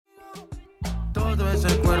Todo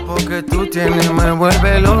ese cuerpo que tú tienes me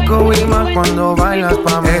vuelve loco y más cuando bailas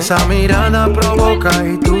pa' mí. Esa mirada provoca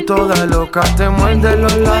y tú toda loca te muerdes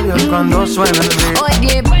los labios cuando suena el beat.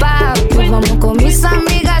 Oye, papi, vamos con mis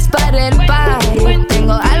amigas para el party.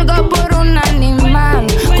 Tengo algo por un animal.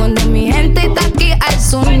 Cuando mi gente está aquí hay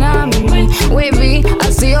tsunami. Wavy,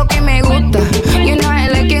 así o que me gusta. You know I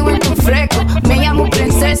like it when tú fresco. Me llamo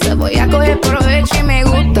princesa, voy a coger provecho y me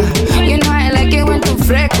gusta. You know I like it when tú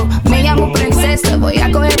fresco. Me llamo princesa, voy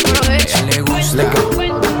a coger provecho. Le gusta.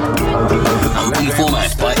 Open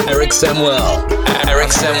format by Erick Sammuel.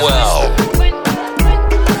 Erick Sammuel.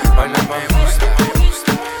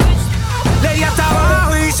 Le di hasta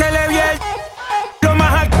abajo y se le vio lo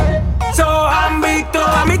más alto han visto.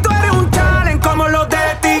 A mí tú eres un talent como los de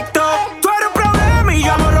TikTok. Tú eres un problema y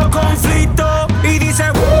yo amo los conflictos. Y dice,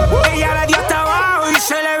 ella le dio hasta abajo y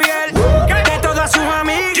se le vio de todas sus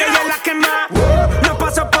amigas. Ella es la que más nos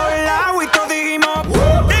pasó por el agua y todos dijimos,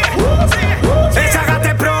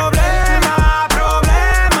 sácate problema,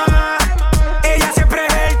 problema. Ella siempre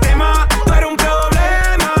es el tema. Tú eres un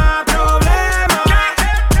problema, problema.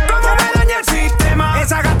 ¿Cómo me daña el sistema?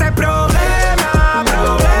 Sácate problema,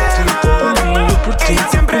 problema. Ella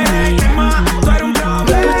siempre es el tema. Tú eres un problema.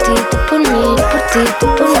 Por ti.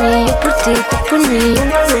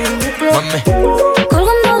 Mami.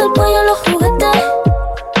 Colgando del cuello los juguetes.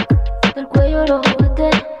 Del cuello los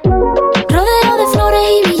juguetes. Rodeo de flores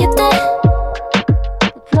y billetes.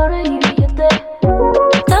 Flores y billetes.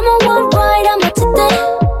 Estamos worldwide a machete.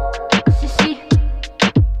 Sí, sí.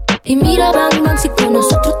 Y mira, bang, bang, si con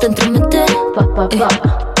nosotros te entrometes.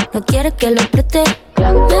 No quieres que lo preste. Me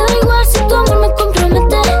da igual si tu amor me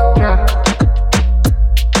compromete.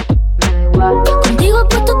 Contigo he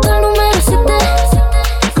puesto hasta el número 7.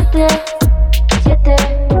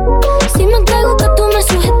 Si me entrego que tú me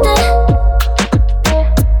sujetes.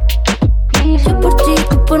 Yo por ti,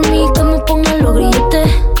 tú por mí, que me pongan los grilletes.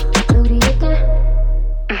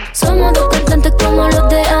 Somos dos cantantes como los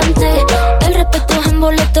de antes. El respeto es en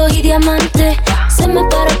boletos y diamantes. Se me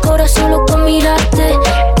para el corazón solo con mirarte.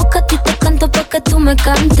 Porque a ti te canto pa' que tú me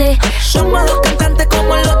cantes. Somos dos cantantes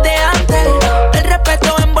como los de antes. El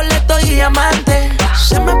respeto en boletos y diamantes.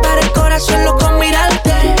 Se me para el corazón solo con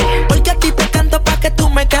mirarte. Porque a ti te canto pa' que tú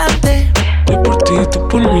me cantes. Yo por ti, tú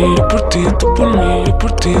por mí, yo por ti, tú por mí, yo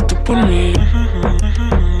por ti, tú por mí.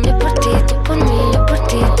 Yo por ti, tú por mí, yo por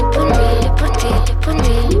ti, tú por mí, yo por ti, tú por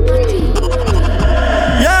mí, yo por ti.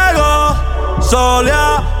 Llegó,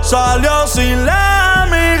 solía, salió sin la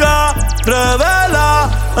amiga. Revela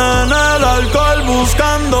en el alcohol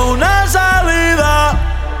buscando una salida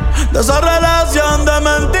de esa relación de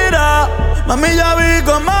mentira. Mami, ya vi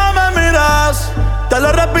cómo me miras. Te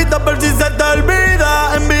lo repito por si se te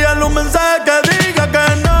olvida. Envíale un mensaje que diga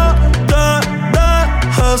que no te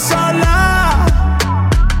dejes sola,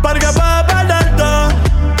 porque puedo perderte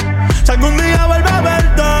si algún día vuelve a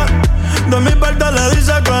verte. De mi parte le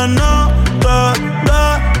dice que no te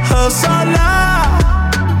dejes sola,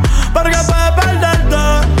 porque puedo perderte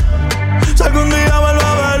si algún día vuelve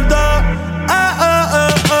a verte.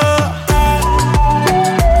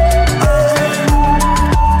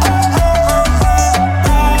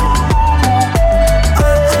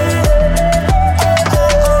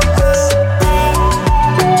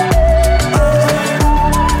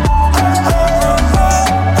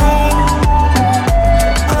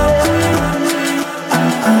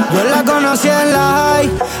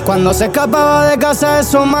 Cuando se escapaba de casa de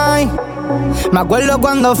su mai. Me acuerdo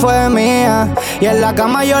cuando fue mía y en la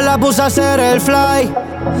cama yo la puse a hacer el fly.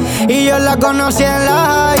 Y yo la conocí en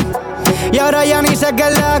la high y ahora ya ni sé qué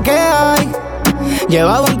es la que hay.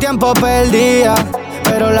 Llevaba un tiempo perdida,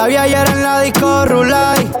 pero la vi ayer en la disco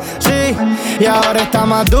Rulay. Sí, y ahora está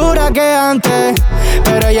más dura que antes,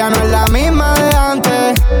 pero ella no es la misma de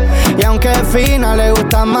antes. Y aunque es fina, le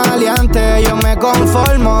gusta maleante. Yo me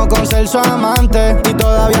conformo con ser su amante. Y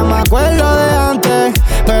todavía me acuerdo de antes,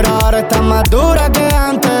 pero ahora está más dura que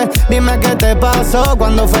antes. Dime qué te pasó,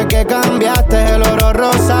 cuando fue que cambiaste el oro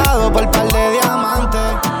rosado por par de diamantes.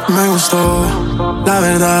 Me gustó, la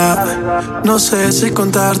verdad. No sé si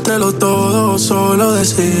contártelo todo o solo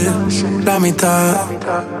decir la mitad.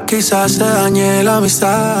 Quizás te dañe la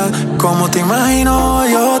amistad. Como te imagino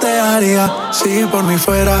yo te haría. Si por mí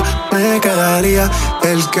fuera me quedaría.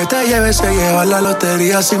 El que te lleve se lleva la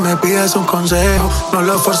lotería. Si me pides un consejo no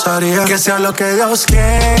lo forzaría. Que sea lo que Dios quiera.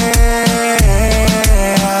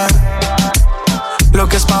 Lo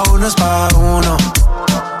que es pa' uno es pa' uno.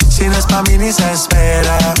 Si no es pa' mí ni se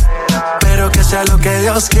espera. Pero que sea lo que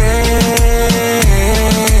Dios quiera.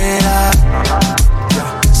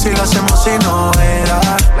 Si lo hacemos y no era,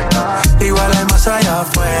 igual hay más allá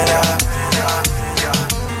afuera.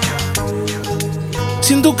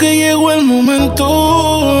 Siento que llegó el momento.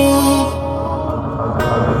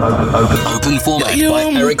 Open format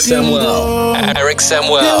by Erick Sammuel. Erick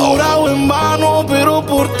Sammuel. He jurado en vano, pero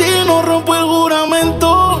por ti no rompo el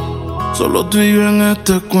juramento. Solo tú y yo en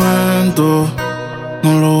este cuento.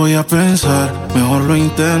 No lo voy a pensar, mejor lo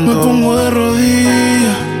intento. Me pongo de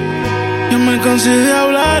rodillas. Ya me cansé de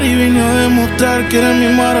hablar y vine a demostrar que eres mi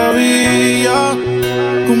maravilla.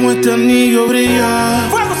 Como este anillo brilla.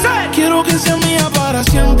 Quiero que sea mía para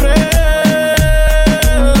siempre.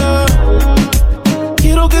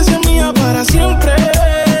 Quiero que sea mía para siempre.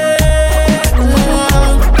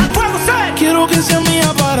 Quiero que sea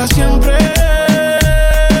mía para siempre.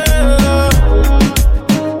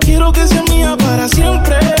 Quiero que sea mía para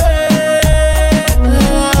siempre.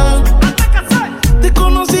 Te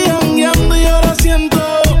conocí jangueando y ahora siento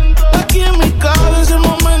aquí en mi cabeza el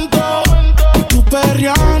momento. Tú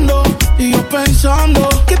perreando y yo pensando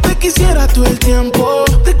que te quisiera todo el tiempo.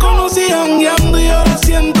 Te conocí jangueando y ahora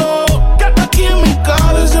siento aquí en mi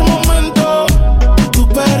cabeza el momento. Tú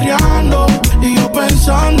perreando y yo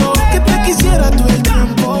pensando que te quisiera todo el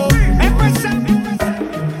tiempo.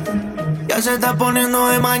 Ya se está poniendo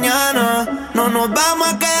de mañana, no nos vamos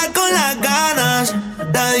a quedar con las ganas.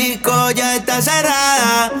 La disco ya está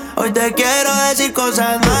cerrada, hoy te quiero decir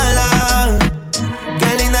cosas malas.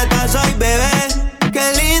 Qué linda estás hoy, bebé, qué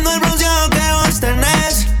lindo el bronceado que vos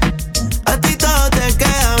tenés. A ti todo te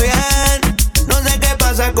queda bien, no sé qué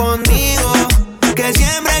pasa conmigo, que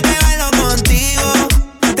siempre que bailo contigo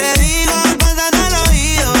te digo cosas al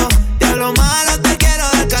oído. De a lo malo te quiero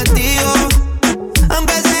dar castigo,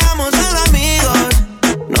 aunque seamos solo amigos.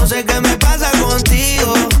 No sé qué me pasa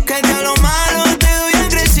contigo, que de a lo malo te doy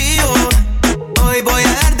agresivo. Hoy voy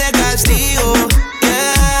a darte castigo,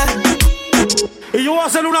 yeah. Y yo voy a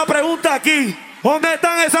hacerle una pregunta aquí. ¿Dónde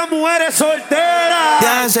están esas mujeres solteras? De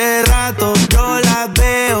hace rato yo las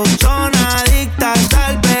veo, son adictas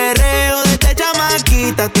al perreo. Desde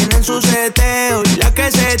chamaquitas tienen su seteo, y la que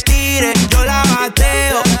se tire yo la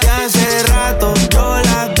bateo. De hace rato yo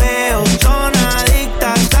las veo, son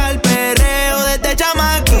adictas al perreo. Desde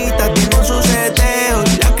chamaquitas tienen su seteo,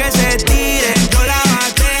 y la que se tire yo la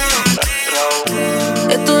bateo.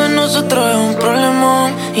 Esto de nosotros es un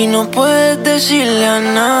problemón y no puedes decirle a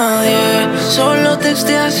nadie. Solo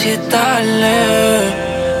texteas y es tarde.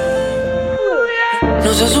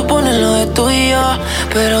 No se supone lo de tú y yo,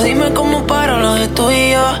 pero dime cómo paro lo de tú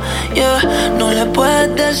y yo, yeah. No le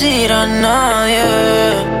puedes decir a nadie,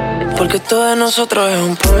 porque esto de nosotros es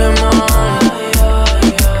un problemón.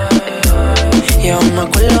 Y aún me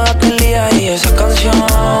acuerdo de aquel día y esa canción,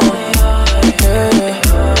 yeah.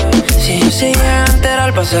 Si yo se llega a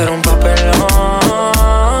enterar va a ser un papelón.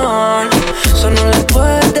 Eso no le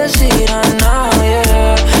puedes decir a nadie,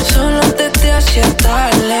 solo te hacía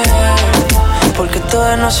tarde, porque todo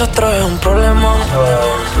de nosotros es un problema.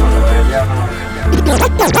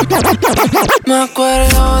 Me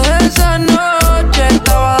acuerdo de esa noche,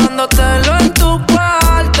 estaba dándotelo en tu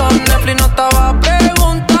cuarto. Netflix no estaba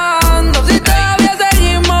preguntando si todavía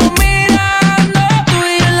seguimos mirando. Tú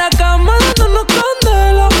y en la cama dándonos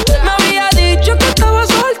candela. Me había dicho que estaba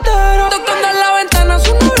soltera, tocando en la ventana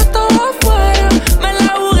su novio estaba afuera. Me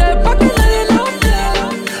la jugué pa' que nadie nos viera.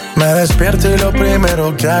 Me despierto y lo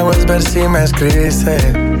primero que hago es ver si me escribiste.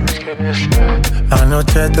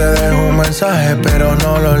 Anoche te dejo un mensaje pero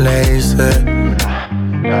no lo leíste.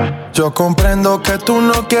 Yo comprendo que tú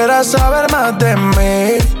no quieras saber más de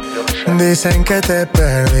mí. Dicen que te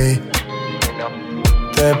perdí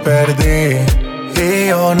y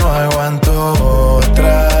yo no aguanto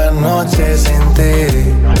otra noche sin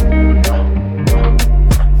ti.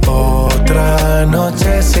 Otra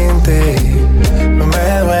noche sin ti,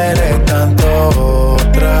 me duele tanto.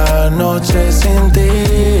 Otra noche sin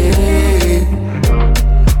ti,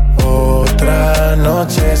 otra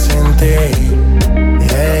noche sin ti.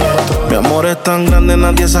 Mi amor es tan grande,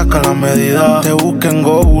 nadie saca la medida. Te busqué en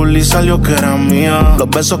Google y salió que era mía. Los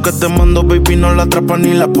besos que te mando, baby, no la atrapan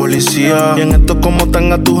ni la policía. Y en esto como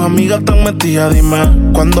están a tus amigas tan metidas.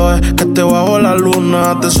 Dime, ¿cuándo es que te bajo la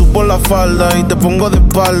luna? Te subo la falda y te pongo de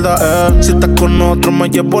espalda, Si estás con otro me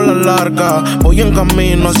llevo la larga. Voy en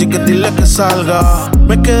camino, así que dile que salga.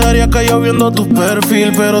 Me quedaría callado viendo tu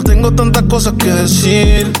perfil, pero tengo tantas cosas que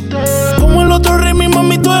decir. Como el otro rey, mi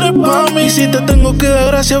mami, tú eres pa' mí. Si te tengo que dar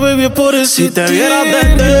gracias, baby, es por eso. Si te vieras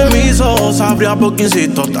desde mis ojos, sabría por qué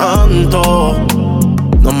insisto tanto.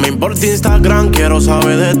 No me importa Instagram, quiero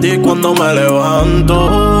saber de ti cuando me levanto.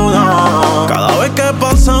 No. Cada vez que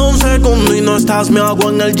pasa un segundo y no estás, me hago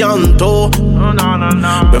en el llanto.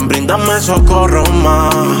 Ven, bríndame socorro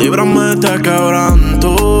más, líbrame de este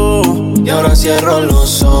quebranto. Y ahora sí cierro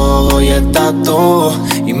los ojos y estás tú.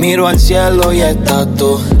 Y miro al cielo y estás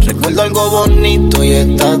tú. Recuerdo algo bonito y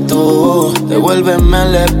estás tú. Devuélveme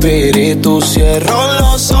el espíritu. Cierro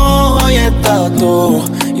los ojos y estás tú.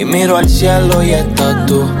 Y miro al cielo y estás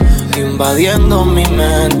tú. Invadiendo mi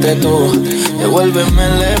mente tú. Devuélveme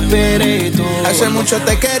el espíritu. Hace mucho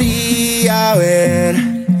te quería ver.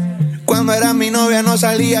 Cuando eras mi novia no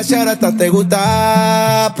salías y ahora hasta te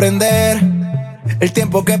gusta aprender. El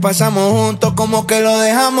tiempo que pasamos juntos como que lo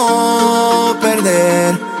dejamos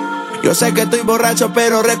perder. Yo sé que estoy borracho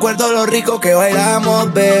pero recuerdo lo rico que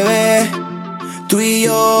bailamos, bebé. Tú y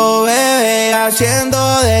yo, bebé,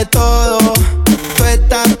 haciendo de todo. Tú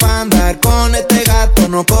estás pa' andar con este gato,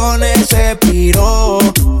 no con ese piro.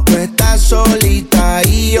 Tú estás solita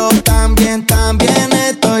y yo también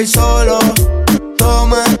estoy solo.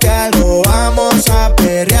 Tómate algo, vamos a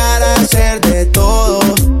perrear, a hacer de todo.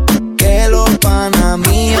 Que los panas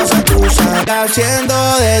míos acusan haciendo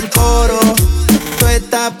del coro. Tú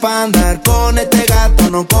estás pa' andar con este gato,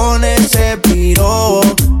 no con ese piro.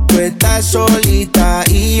 Tú estás solita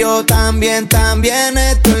y yo también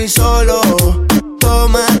estoy solo.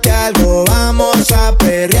 Tómate algo, vamos a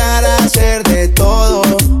perrear, a hacer de todo.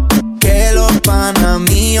 Que los panas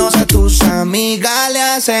míos a tus amigas le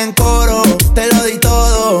hacen coro. Te lo di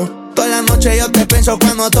todo. Toda la noche yo te pienso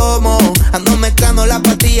cuando tomo. Ando mezclando las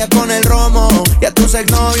pastillas con el romo. Y a tus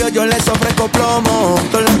exnovios yo les ofrezco plomo.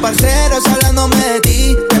 Todos los parceros hablándome de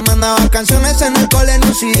ti. Te mandaba canciones en el cole en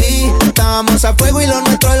un CD. Estábamos a fuego y lo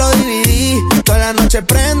nuestro lo dividí. Toda la noche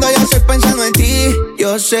prendo y estoy pensando en ti.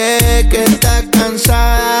 Yo sé que estás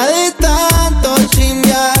cansada de tanto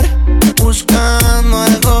chingar, buscando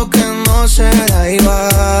algo que no será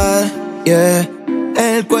igual. Yeah.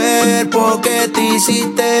 El cuerpo que te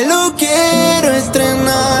hiciste lo quiero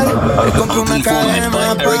estrenar. Te compro una cadena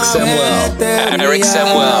para verte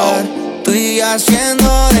brillar. Estoy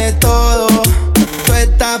haciendo de todo. Tú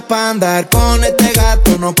estás pa' andar con este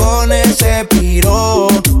gato, no con ese piro.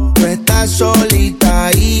 Tú estás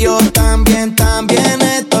solita y yo también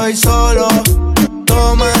estoy solo.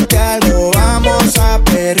 Tómate algo, vamos a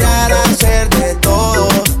perrear, a hacer de todo.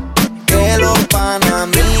 Que los panas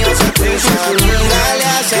míos a tus amigas le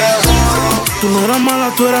hacen coro. Tú no eras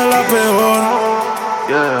mala, tú eras la peor.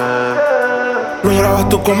 Lograbas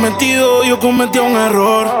tu cometido, yo cometía un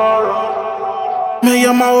error. Me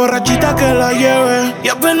llama borrachita que la lleve y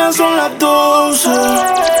apenas son las 12.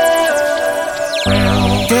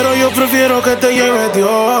 Pero yo prefiero que te lleve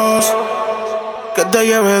Dios. Que te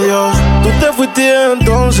lleve Dios. Tú te fuiste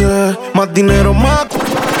entonces, más dinero, más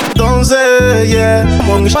entonces, yeah.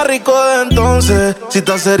 Más rico de entonces. Si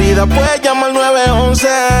estás herida, puedes llamar 911,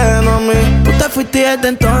 no a mí. Tú te fuiste desde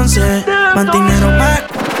entonces, más dinero, más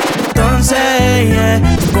entonces,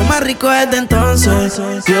 yeah. Fue más rico desde entonces,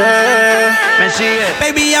 yeah. Me sigue.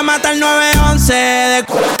 Baby, llámate al 911. De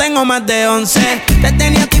tengo más de 11. Te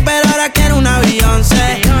tenía a ti, pero ahora quiero una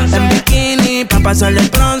Beyoncé. En bikini, pa' pasarle el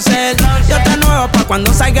bronce. Yo te nuevo pa'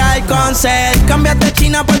 cuando salga el concert. Cambiaste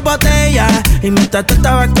China por botella. Y mientras tú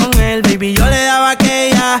estabas con él, baby, yo le daba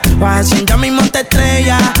aquella. Vas haciendo ya mismo te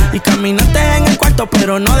estrella. Y caminaste en el cuarto,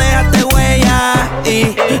 pero no dejaste huella. Y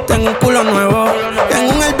tengo un culo nuevo.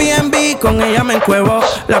 Tengo un Airbnb, con ella me encuevo.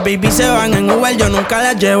 Las baby se van en Uber, yo nunca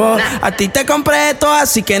las llevo. A ti te compré esto,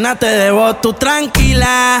 así que nada te debo. Tú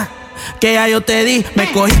tranquila, que ya yo te di.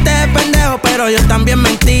 Me cogiste de pendejo, pero yo también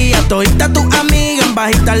mentí. A todita tus amigas en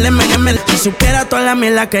bajita le menemel. Si supiera toda la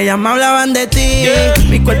mierda que ya me hablaban de ti, yeah.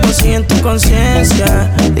 Mi cuerpo sigue en tu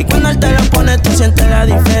conciencia. Y cuando él te lo pone, tú sientes la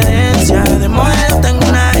diferencia. De modelo tengo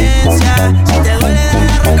una agencia. Si te duele,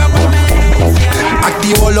 dale roca por emergencia.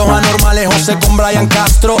 Activo los anormales, José con Brian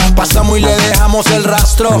Castro. Pasamos y le dejamos el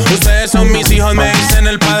rastro. Ustedes son mis hijos, me dicen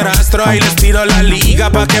el padrastro. Ahí les tiro la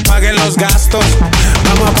liga pa' que paguen los gastos.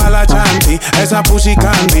 Vamos pa' la chanti, esa pussy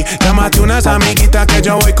candy. Llámate unas amiguitas que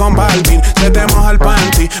yo voy con Balvin. Se te moja el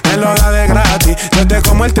panty, me lo da de gratis. Yo te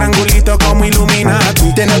como el triangulito como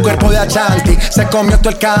Illuminati. Tiene el cuerpo de Achanti, se comió todo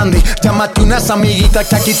el candy. Llámate unas amiguitas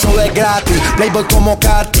que aquí todo es gratis. Playboy como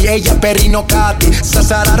Katy, ella Perrino Katy. Se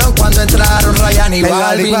azararon cuando entraron Ryan y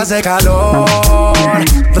Balvin. Hace calor,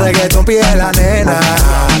 reggaeton pide la nena.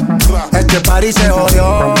 Este party se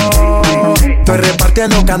jodió, estoy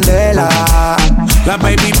repartiendo candela. Las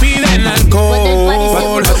baby piden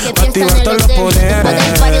alcohol, activar todos los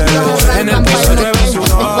poderes. En el piso llueve sudor.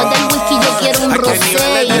 Después del whisky yo quiero un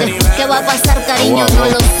rosé. Y después qué va a pasar, cariño, no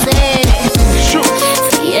lo sé.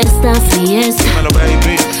 Fiesta, fiesta.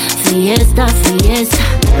 Fiesta, fiesta.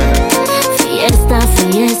 Fiesta,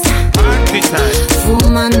 fiesta.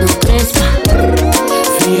 Fumando crespa.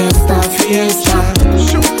 Fiesta, fiesta.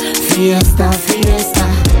 Fiesta, fiesta.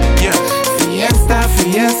 Fiesta,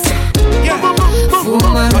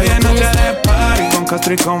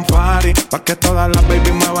 street con Fari, pa' que todas las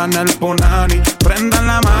baby muevan el punani. Prendan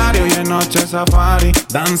la Mario y en noche safari.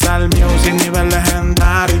 Danza el music nivel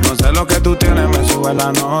legendario. No sé lo que tú tienes, me sube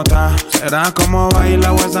la nota. Será como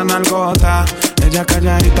baila o esa nalgota. Ella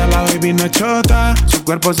calladita, la baby no es chota. Su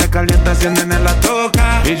cuerpo se calienta, encienden en la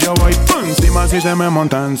toca. Y yo voy encima si se me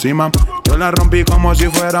monta encima. Yo la rompí como si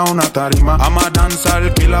fuera una tarima. Ama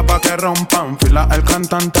danzar, pila pa' que rompan fila. El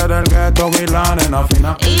cantante del ghetto y la nena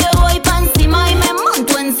fina. Y yo voy pa' encima y me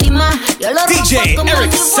monto encima. Yo lo DJ rompo como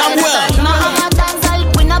Erick si fuera Sammuel. tarima. Ama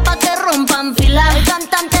danzar, cuina pa' que rompan fila. El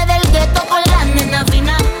cantante del ghetto con la nena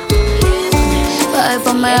fina.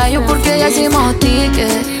 Pa' medallo porque ya hicimos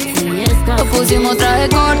ticket. Lo pusimos traje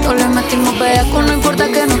corto, le metimos bellaco, no importa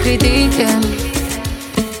que nos critiquen.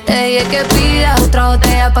 Ella es que pida otra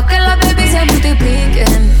botella pa' que las baby se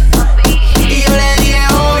multipliquen. Y yo le dije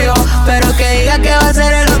obvio, pero que diga que va a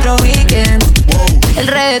ser el otro weekend. El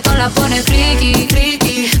reggaetón la pone friki,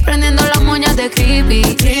 friki, prendiendo las moñas de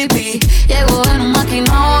creepy, creepy. Llegó en un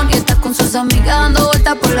maquinón y está con sus amigas dando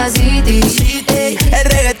vueltas por la city. El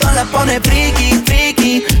reggaetón la pone friki,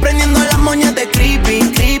 friki, prendiendo las moñas de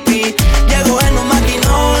creepy, creepy. Llegó en un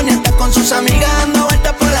maquinón y está con sus amigas dando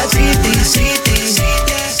vueltas por la city, city,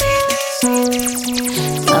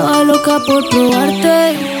 Estaba loca por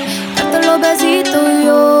probarte, darte los besitos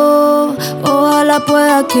yo. Ojalá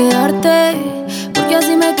pueda quedarte, porque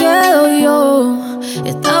así me quedo yo.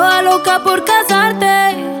 Estaba loca por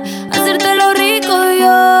casarte, hacerte lo rico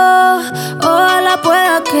yo. Ojalá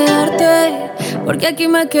pueda quedarte, porque aquí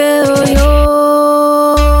me quedo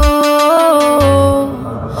yo.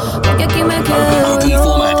 Porque aquí me quedo Open yo.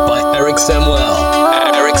 format by Erick Sammuel.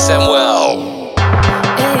 Erick Sammuel.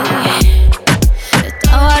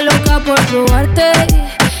 Estaba loca por probarte,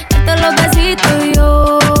 darte los besitos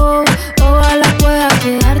yo. Ojalá pueda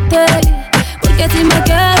quedarte, porque si me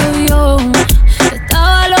quedo yo.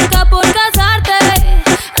 Estaba loca por casarte,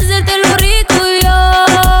 hacerte lo rico yo.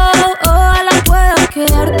 Ojalá pueda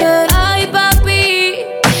quedarte. Ay papi,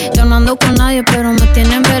 yo no ando con nadie pero me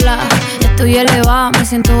tienen vela. Estoy elevada, me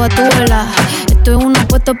siento batuela. Estoy en unos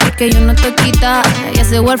puestos porque yo no estoy quita. Y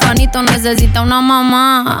ese huerfanito necesita una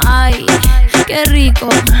mamá. Ay, qué rico,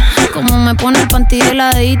 como me pone el panty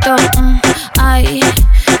heladito. Ay,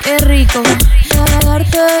 qué rico.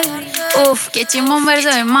 Uf, qué chimón verso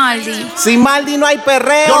de Maldi. Sin Maldi no hay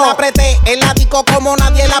perreo. Yo la apreté el látigo como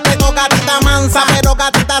nadie la apretó. Gatita mansa, pero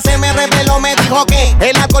gatita se me reveló. Me dijo que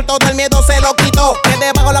el alcohol todo el miedo se lo quitó. Que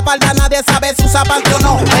debajo la palda nadie sabe si usa panty o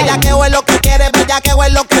no. Bellaqueo es lo que quiere, bellaqueo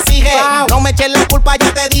es lo que exige. No me eches la culpa,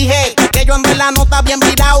 ya te dije que yo ando en la nota bien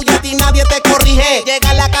virado y a ti nadie te corrige. Llega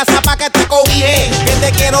a la casa pa' que te cobije. Que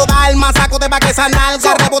te quiero dar más saco de pa' que esa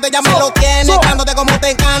nalga. Rebote ya me lo tienes, dándote como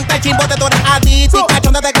te encanta. El chimbote tú eres adicto y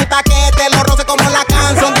cachón te quita que te lo roce como la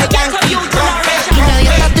canción de Yankee. Y nadie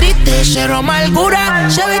está triste, cero amargura.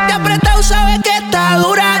 Se viste apretado, sabe que está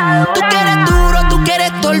dura. Tú quieres duro, tú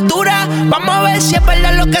quieres tortura. Vamos a ver si es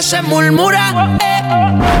verdad lo que se murmura.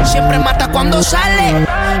 Siempre mata cuando sale.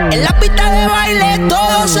 En la pista de baile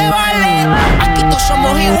todo se vale. Aquí todos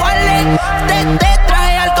somos iguales. Te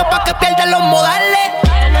traje algo pa' que pierdas los modales.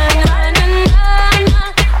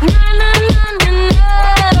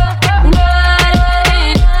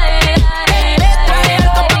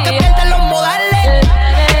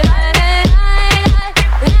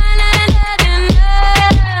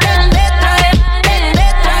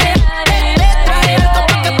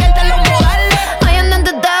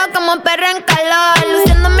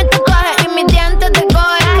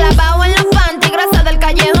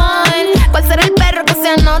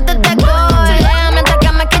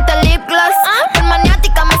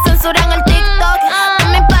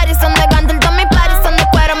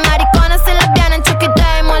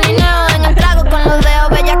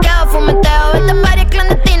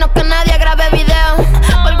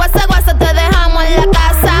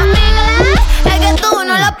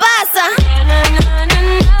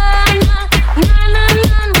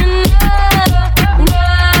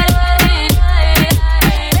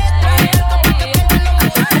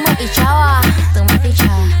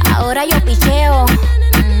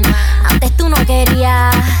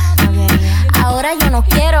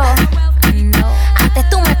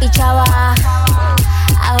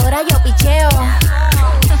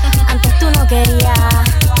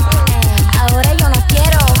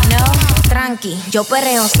 Yo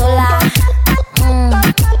perreo sola.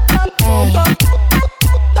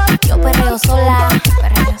 Yo perreo sola.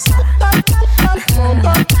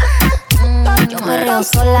 Yo perreo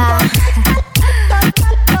sola.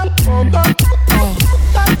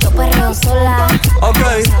 Yo perreo sola.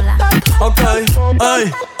 Ok,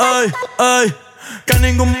 ay, ay, ay. que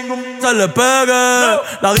ningún se le pegue.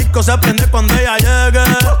 La disco se prende cuando ella llegue.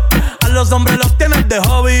 A los hombres los tienes de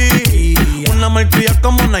hobby. Una malcria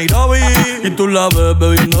como Nairobi. Y tú la ves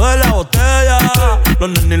bebiendo de la botella. Los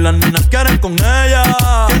nenes y las nenas quieren con ella.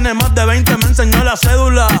 Tiene más de 20, me enseñó la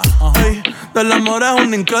cédula. Ey, del amor es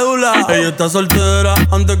una incrédula. Ella está soltera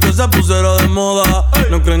antes que se pusiera de moda.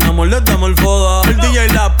 No creen amor, le damos el foda. El DJ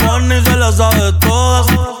la pone y se la sabe todas.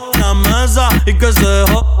 Una mesa y que se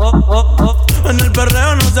en el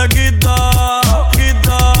perreo no se quita.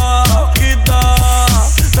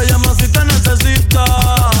 Te llama si te necesita.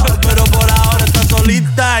 Pero por ahora está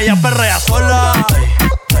solita. Ella perrea sola.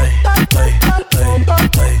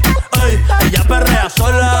 Ella perrea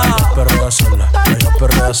sola. Perrea sola, ella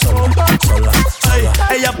perrea sola, sola.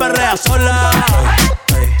 Ella perrea sola.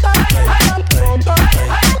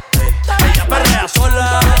 Ella perrea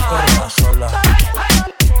sola. Perrea sola.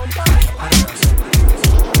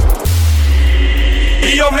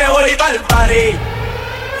 Y yo me voy pa'l party.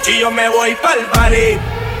 Y yo me voy pa'l party.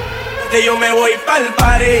 Y yo me voy pa'l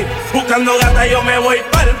party. Buscando gata yo me voy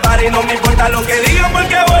pa'l party. No me importa lo que digan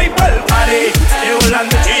porque voy pa'l party. Llego la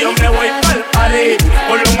noche y yo me voy pa'l party.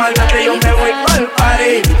 Por lo mal que yo me voy pa'l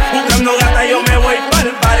party. Buscando gata yo me voy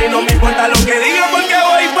pa'l party. No me importa lo que digan porque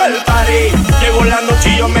voy pa'l party. Llego la noche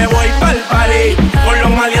y yo me voy pa'l party. Por lo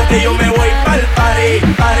mal yo me voy pa'l party.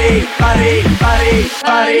 Party, party, party,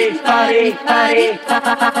 party, party, party, party.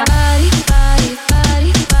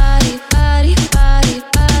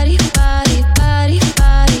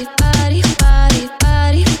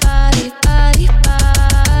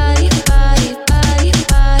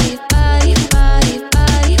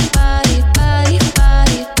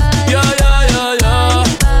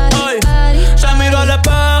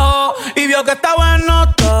 Que está bueno,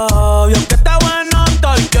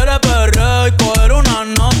 y quiere perrear y coger una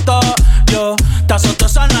nota. Yo te azoto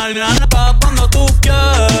esa nalgana pa' cuando tú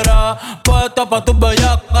quieras. Puesta pa' tus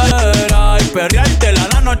bellaqueras y perreártela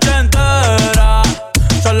la noche entera.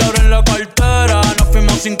 Solo abren la cartera, nos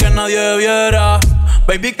fuimos sin que nadie viera.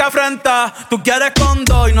 Baby, que afrenta, tú quieres con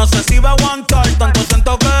dos y no sé si va a aguantar. Tanto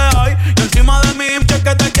siento que hay y encima de mí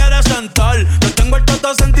que te quieres sentar. Yo tengo el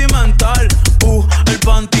toto sentimental, el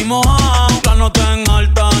panty mojado. La nota en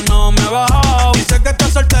alta no me he bajado. Dice que está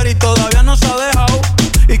soltera y todavía no se ha dejado.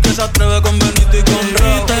 Y que se atreve con Benito y con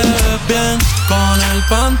Raúl. Te ves bien con el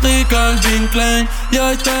panty Calvin Klein y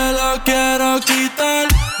hoy te lo quiero quitar.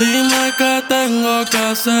 Dime qué tengo que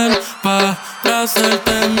hacer para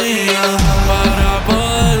hacerte mía, para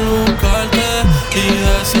poder buscarte y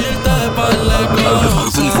decirte par de cosas.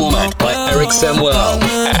 Open format by Erick Sammuel.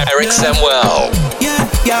 Erick Sammuel.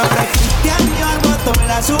 Y ahora Cristian Dior botó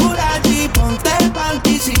la azul allí. Ponte el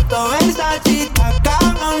panticito Versace.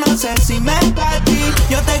 Cabrón, no sé si me cachí.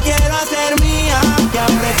 Yo te quiero hacer mía. Y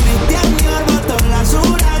ahora Cristian Dior botó la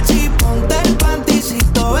azul allí. Ponte el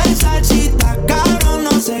panticito Versace. Cabrón,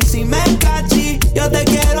 no sé si me cachí. Yo te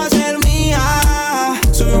quiero hacer mía.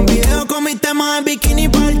 Subí un video con mi tema en bikini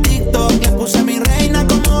para el TikTok. Le puse mi reina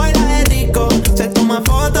como baila de rico. Se toma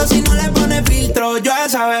fotos y no le pone filtro. Yo a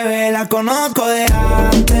esa bebé la conozco de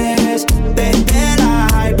antes. Desde la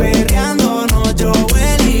high perreándonos, yo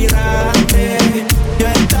el irrante. Yo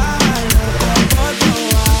estaba loco por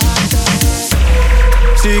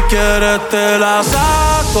si quieres te la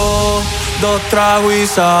saco. 2 tragos y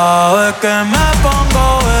sabes que me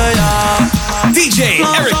pongo bella. DJ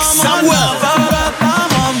no Erick Sammuel.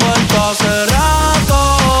 Estamos envueltos hace rato.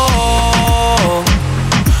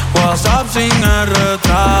 WhatsApp sin el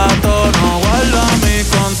retrato. No guarda mi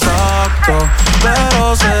contacto,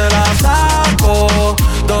 pero se la saco.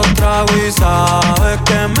 2 tragos y sabes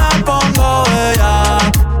que me pongo bella.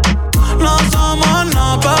 No somos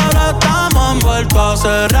nada, pero estamos envueltos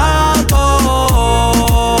hace rato.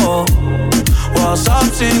 WhatsApp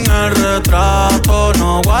sin el retrato,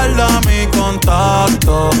 no guarda mi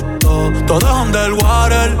contacto. Todo es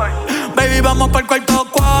underwater. Baby, vamos pa'l cuarto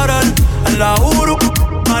quarter. En la Uru,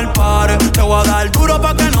 al pare. Te voy a dar duro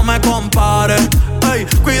pa' que no me compare. Ey,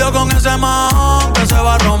 cuido con ese man que se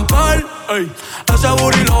va a romper. Ey, ese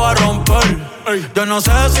booty lo va a romper. Ey, yo no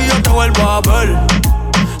sé si yo te vuelvo a ver.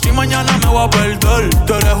 Si mañana me voy a perder.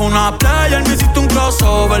 Tú eres una player, me hiciste un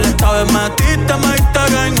crossover. Esta vez metiste, me diste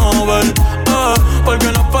game over.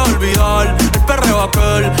 Porque no puedo olvidar el perreo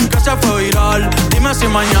aquel que se fue viral. Dime si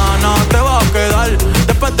mañana te vas a quedar.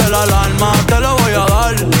 Después de la alarma te lo voy a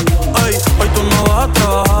dar. Ey, hoy tú no vas a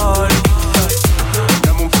trabajar.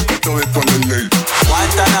 Dame un poquito de esto en el ley.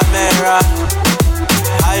 Guantanamera,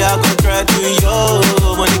 hay algo entre tú y yo.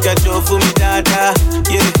 Mónica, yo fui mi dada,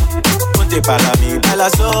 yeah. Ponte para mí,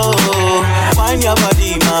 balazo. Find your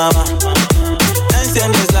body, mama.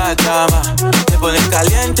 Enciendes la hagas drama. Te pones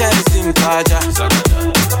caliente sin toalla.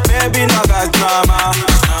 Baby, no hagas drama.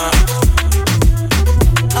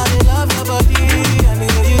 I love your body, and the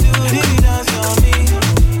way you do the dance on me.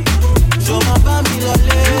 So my baby,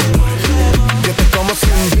 yo te como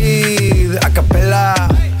sin vid, a capela.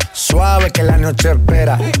 Suave que la noche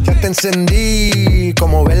espera. Ya te encendí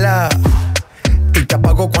como vela y te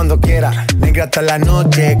apago cuando quiera. Negra hasta la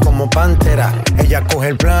noche como pantera. Ella coge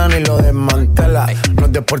el plano y lo desmantela. No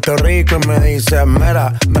es de Puerto Rico y me dice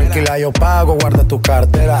mera. Tranquila, yo pago, guarda tu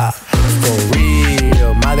cartera. For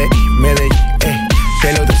real, Medellín,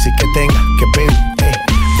 te lo dulce que tenga que pedir,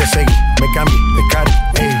 te seguí, me cambié de cara,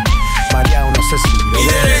 María, no sé si y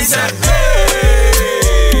derecha,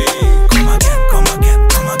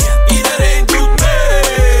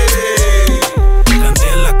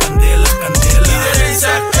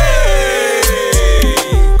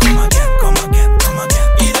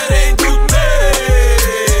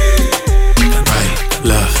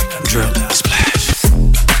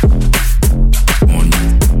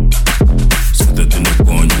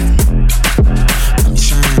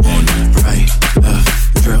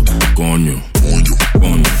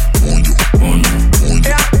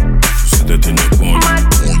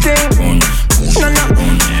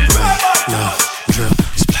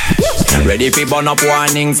 Ready fi burn up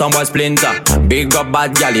warning, some boy splinter. Big up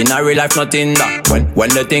bad gal in a real life, nothing that. When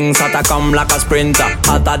the things hotter come like a sprinter.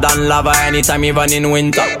 Hotter than lava anytime, even in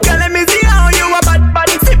winter. Girl, let me see how you a bad.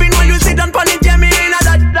 Sipping when you sit and pon it, yeah, me in a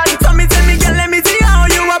that. So me say me, girl, let me see how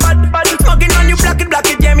you a bad. Smoking on you, block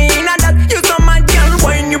it, yeah, me in a that. You so mad, girl,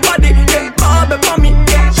 wine your body, yeah, bob for me,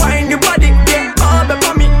 yeah, wine your body, yeah, bob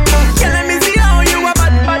for me. Girl, let me see how you a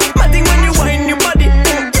bad. Matting when you wine your body,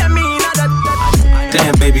 yeah, me in a that.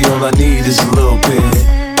 Damn, baby, all I need is a little bit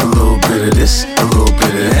of this, a little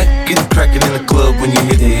bit of that. Get it crackin' in the club when you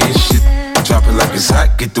hit the hit shit. Drop it like it's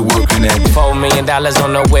hot, get the work in that. $4 million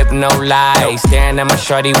on the whip, no lie. Staring at my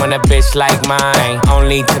shorty when a bitch like mine.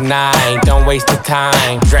 Only tonight, don't waste the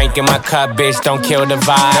time. Drink in my cup, bitch, don't kill the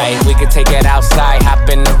vibe. We could take it outside, hop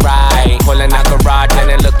in the ride. Pulling out garage and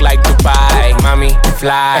it look like Dubai. Mommy,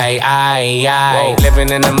 fly, aye. Living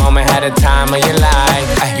in the moment, had a time of your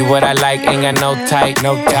life. You what I like, ain't got no type,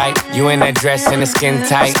 no type. You in that dress and the skin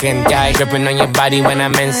tight, dripping on your body when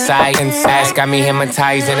I'm inside. Ass got me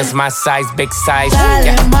hypnotized and it's my size, big size.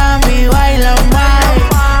 Dale, mami, baila más.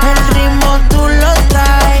 El ritmo tú lo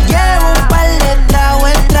traes. Llevo un par de tragos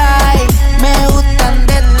en trae. Me gustan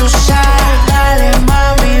de tu side. Dale,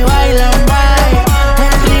 mami, baila más.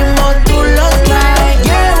 El ritmo tú lo traes.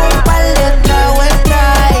 Llevo un par de tragos en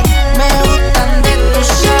trae. Me gustan de tu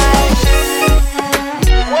side.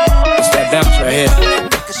 It's that bounce right here.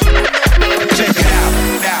 Check it out.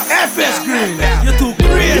 Now, FS Green. You're too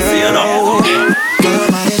crazy, you know.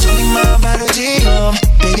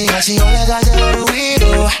 Baby, I see all that I do.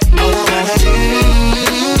 All I wanna do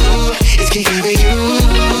is keep with you.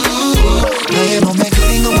 너의 몸에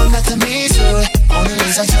그린 것만 같은 미소. 오늘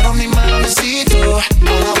이상처럼 네 마음을 시도. All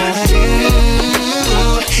I wanna do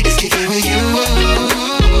is keep with you.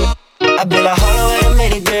 I built a hollow in a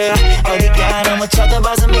minute, girl. 어디가 너무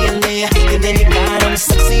쳐다봐서 미안해. 근데 네가 너무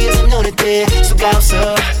섹시해서 눈에 띄. 수가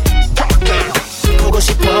없어. 보고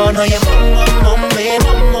싶어 너의 몸매.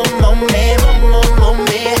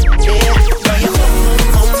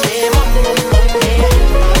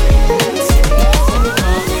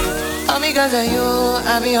 Because of you,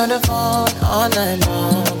 I be on the phone all night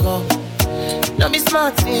long. Go. Don't be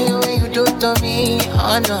smart when you do to me.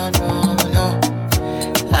 Oh no.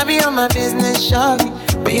 I be on my business, shawty,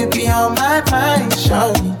 but you be on my mind,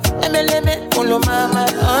 shawty. Let me pull on my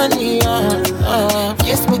honey,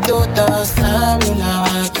 kiss me to the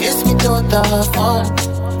cellular, kiss me to the phone.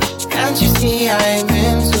 Can't you see I'm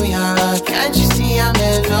into ya? Can't you see I'm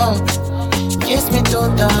in love? Kiss me to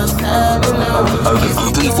the cellular.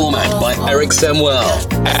 Open format by Erick Sammuel.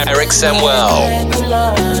 Erick Sammuel.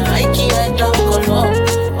 I can't go alone.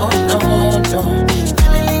 Oh no.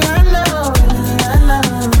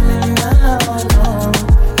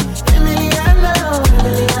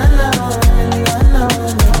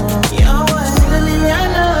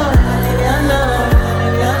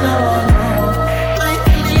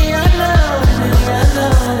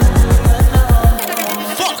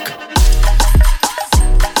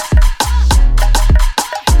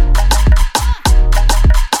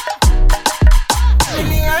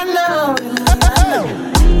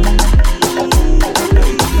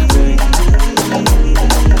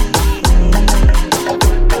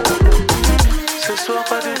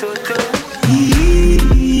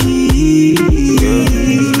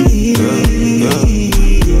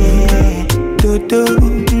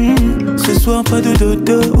 soir pas de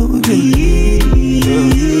dodo.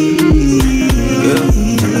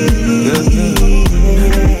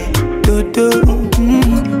 Dodo.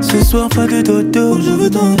 Ce soir pas de dodo. Je veux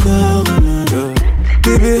ton corps.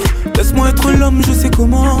 Bébé, laisse-moi être l'homme, je sais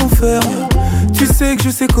comment faire. Tu sais que je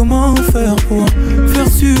sais comment faire pour faire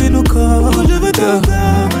suer nos corps. Je veux ton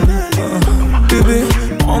corps. Bébé,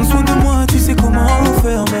 prends soin de moi, tu sais comment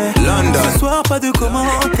faire. Mais London. Ce soir pas de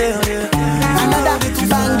commentaires.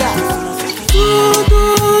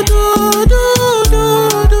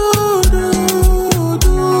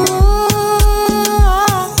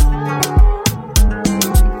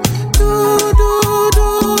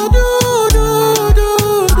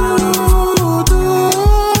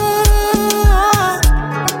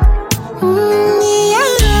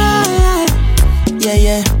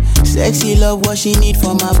 Sexy love, what she need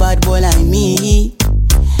from a bad boy like me.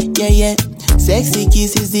 Yeah, yeah. Sexy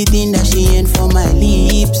kiss is the thing that she ain't for my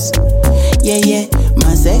lips. Yeah, yeah.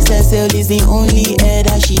 My sex herself is the only air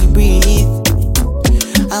that she breathes.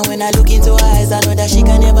 And when I look into her eyes, I know that she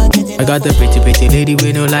can never get enough. I got the pretty lady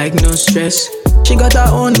with no like, no stress. She got her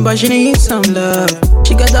own, but she needs some love.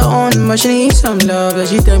 She got her own, but she needs some love. And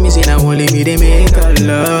she tell me, say, now only me, they make her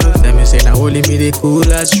love. Tell me, say, now only me, they cool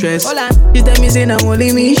her stress. She tell me, say, now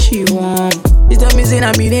only me, she warm. She tell me, say,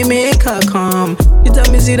 now me, they make her calm. She tell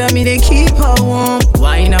me, say, that me, they keep her warm.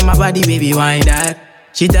 Wine on my body, baby, wine that.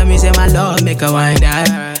 She tell me, say, my love, make her wine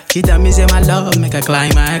that. She tell me, say, my love, make her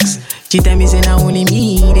climax. She tell me, say, now only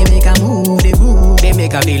me, they make her move, they groove. They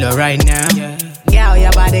make her feel right now. Girl,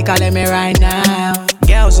 your body calling me right now.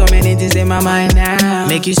 Girl, so many things in my mind now.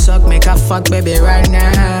 Make you suck, make her fuck, baby, right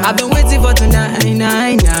now. I've been waiting for tonight,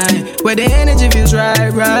 where the energy feels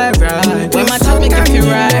right. When my talk make it feel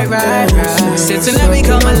right. Sit and let me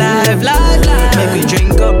come alive, live. Make we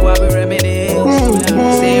drink up while we reminisce.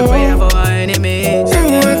 Say a prayer for our enemies.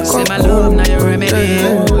 Say my love, now you're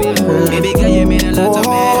reminiscing. Baby girl, you mean a lot to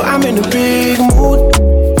me. I'm in a big mood.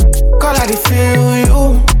 Call I feel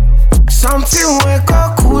you. Something wake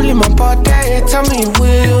up cool in my body. Tell me what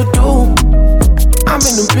you do. I'm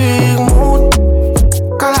in a big mood.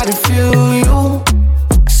 Call I feel you.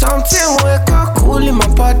 Something wake up cool in my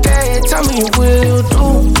body. Tell me what you do.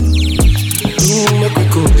 Make me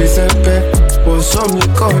go December. Or some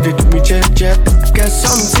liquor, they do me check. Get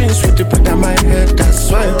something sweet to put on my head,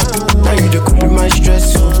 that's why. Now you the cool in my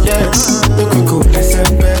stress, so yeah. Make me go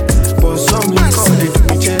December. Or some liquor, they do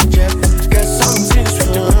me check. Get something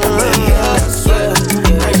sweet to put on my head, that's why.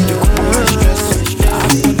 Now you the cool in my stress, so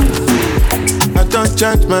I don't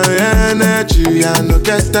charge my energy, I no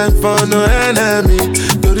get time for no enemy.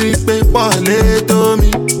 Tori pe pole to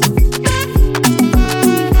me.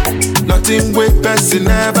 Nothing with person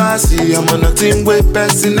never see. I'm on nothing with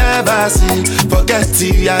person never see. Forget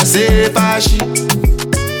it, I say fashi.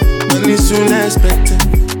 Money soon expected.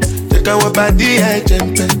 Take our body, I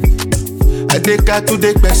jump. I take her to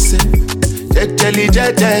the person.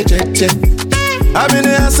 Je. I'm in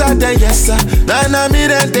the answer, then yes sir. Now I'm in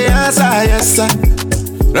the answer, yes sir.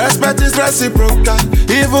 Respect is reciprocal,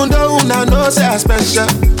 even though I know say I'm special.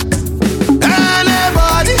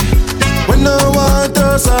 Anybody, when no one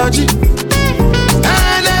to search it.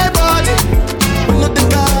 Anybody, when no the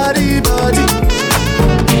body.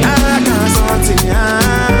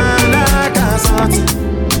 I can't sort it.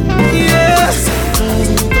 Yes.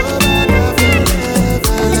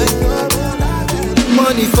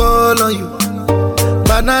 Money fall on you,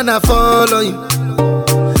 banana fall on you,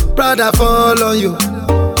 Prada fall on you,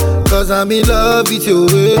 cause I'm in love with you.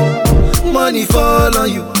 Money fall on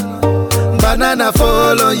you, banana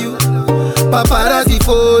fall on you, paparazzi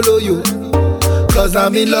follow you, cause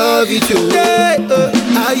I'm in love with you. Yeah,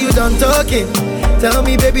 are you done talking? Tell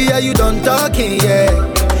me baby, are you done talking? Yeah,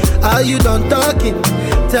 are you done talking?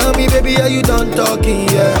 Tell me baby, are you done talking?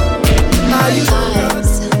 Yeah, are you done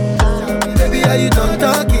talking? Baby, are you done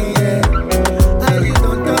talking? Yeah. Are you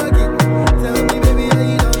done talking? Tell me, baby, are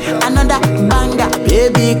you done talking? Another banger.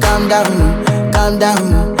 Baby, calm down.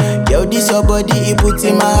 Yo, this your body, it puts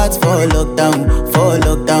in my heart for lockdown, oh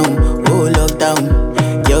lockdown.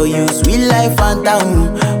 Yo, you sweet life, phantom.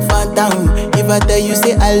 If I tell you,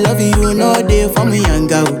 say I love you, no day for me, young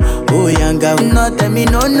girl, oh young girl. No, tell me,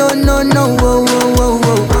 no, oh.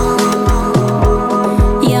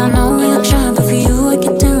 Yeah, I know we look shy, but for you, I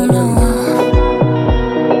get down low.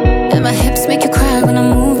 And my hips make you cry when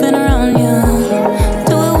I'm moving around you.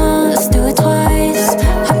 Do it once, do it twice.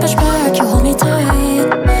 I push back, you hold me tight.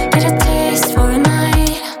 Get a taste for a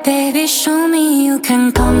night. Baby, show me you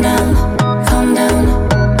can calm down.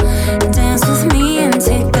 Dance with me and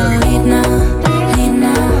take the lead now.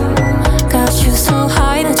 Got you so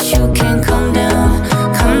high that you can't come down.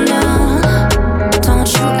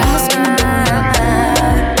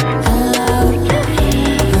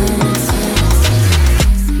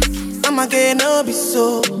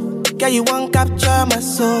 you won't capture my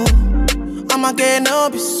soul. I'ma get no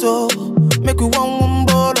be so. Make we one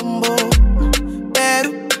bolombo.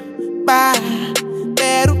 Beru, bye.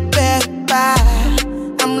 Beru, bye.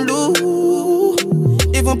 I'm loose.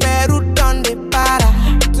 Even Peru done the para.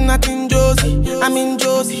 Tonight in Josie, I'm in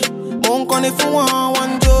Josie. Won't call if you want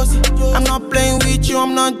one Josie. I'm not playing with you,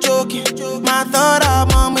 I'm not joking. My thought of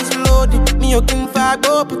mom is loaded. Me you can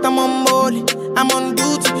fago, but I'm on molly. I'm on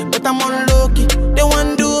duty, but I'm on low-key. They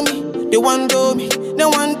want do me, they want do me. They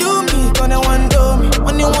want do me, gonna want do me.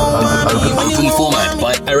 When you want me, when you won't want me.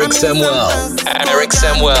 By Erick Sammuel. Erick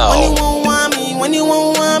Sammuel. When you won't want me, when you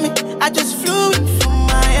won't want me. I just flew in from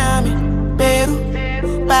Miami. Peru,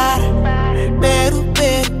 para. Peru,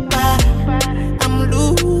 para. I'm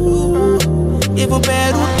loose. Even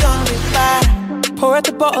Peru done me para. Pour out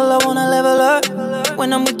the bottle, I wanna level up.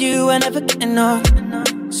 When I'm with you, I never get enough.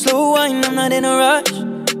 Slow wine, I'm not in a rush.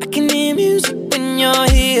 I can hear music when you're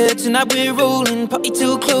here. Tonight we're rolling, party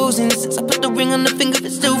till closing. Since I put the ring on the finger,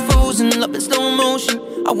 it's still frozen. Love in slow motion,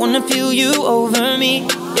 I wanna feel you over me,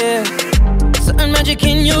 yeah. Certain magic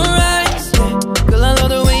in your eyes, yeah. Girl, I love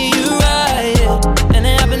the way you ride, yeah. And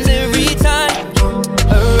it happens every time,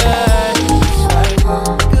 alright.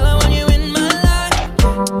 Girl, I want you in my life.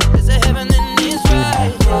 There's a heaven and it's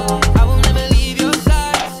right, yeah. I will never leave your side.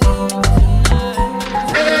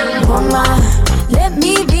 Woman, let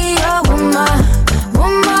me be your woman.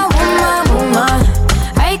 Woman, woman, woman.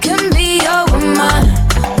 I can be your woman.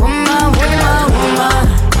 Woman, woman, woman.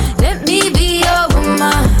 Let me be your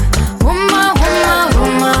woman. Woman, woman,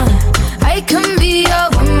 woman. I can be your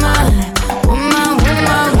woman. Woman,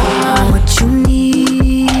 woman, woman. What you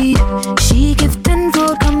need? She give 10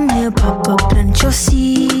 fold, come here, pop up, plant your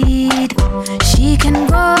seed. She can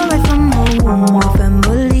go right from her womb of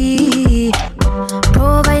family.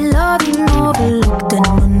 Provide love you overlooked and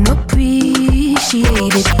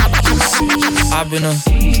unappreciated. You see, I've been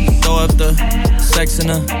throw up the sex in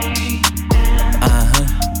her.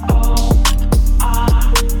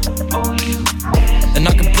 And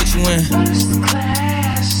I can put you in.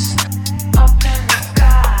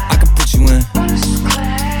 I can put you in.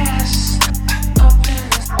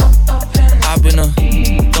 I've been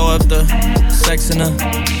throw up the sex in her.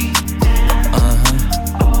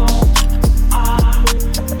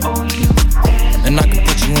 And I can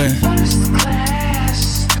put you in.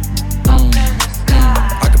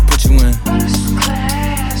 I can put you in.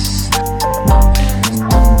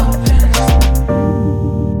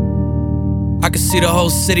 I can see the whole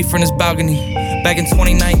city from this balcony. Back in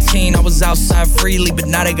 2019, I was outside freely, but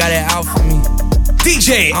now they got it out for me.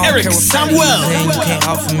 DJ Erick Sammuel. You can't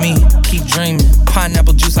out for me. Keep dreaming.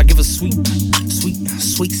 Pineapple juice, I give a sweet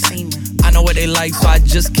semen. I know what they like, so I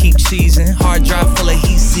just keep cheesing. Hard drive full of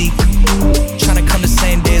heat seeking. Tryna come the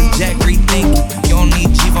same day as Jack rethinking. You don't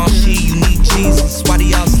need Givenchy, you need Jesus. Why do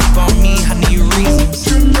y'all sleep on me? I need reasons.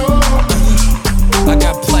 I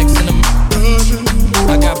got plex in them.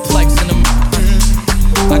 I got plex in them.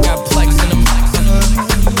 I got plex in them.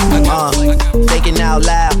 Thinking out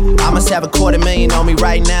loud, I must have $250,000 on me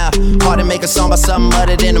right now. Hard to make a song about something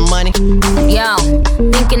other than the money. Yo,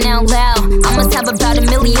 thinking out loud, I must have about $1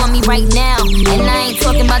 million on me right now. And I ain't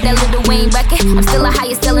talking about that Lil Wayne record. I'm still a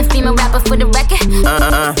highest selling female rapper for the record.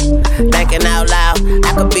 Thinking out loud,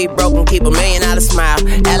 I could be broke and keep $1 million out of smile.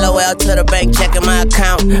 LOL to the bank, checking my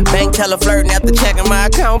account. Bank teller flirting after checking my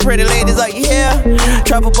account. Pretty ladies, are you here?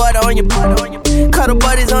 Truffle butter on your cuddle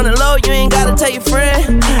buddies on the low, you ain't gotta tell your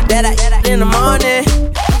friend that I in the morning.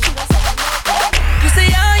 You say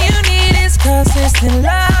all you need is consistent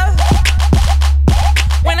love.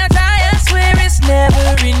 When I die, I swear it's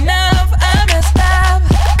never enough. I must stop.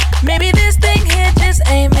 Maybe this thing here just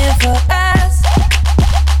ain't meant for us.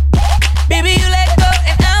 Baby, you let go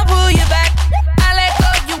and I'll pull you back. I let go,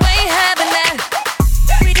 you ain't having that.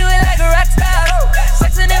 We do it like a rock star.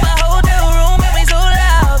 Sexing in my hotel room and we so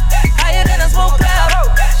loud. Higher than a smoke cloud.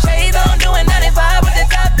 Shades on doing 95 with the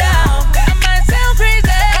top down. I might sound crazy,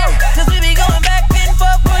 cause we be going back and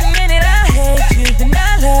forth for a minute. I hate you, then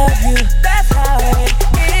I love you. That's how it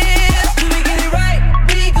is. Till we get it right,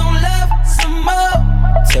 we gon' love some more.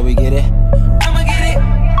 Till we get it, I'ma get it.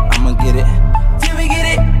 I'ma get it. Till we get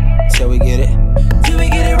it, Till we get it. till we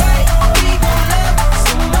get it right, we gon' love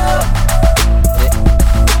some more.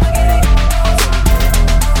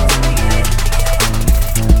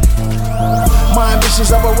 My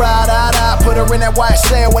ambitions of a ride, put her in that white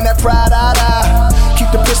sail when that pride, keep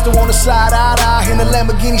the pistol on the side, in the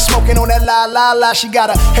Lamborghini smoking on that la. She got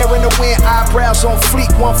her hair in the wind, eyebrows on fleek,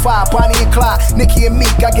 1-5, Bonnie and Clyde, Nicki and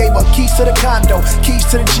Meek. I gave her keys to the condo, keys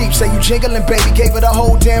to the Jeep. Say you jingling, baby, gave her the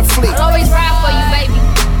whole damn fleet. I'll always ride for you, baby.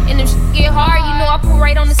 And if shit get hard, you know I pull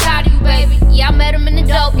right on the side of you, baby. Yeah, I met him in the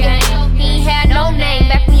dope game. He ain't had no name.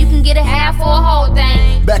 Back when you can get a half or a whole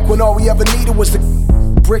thing. Back when all we ever needed was the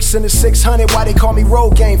bricks in the 600, why they call me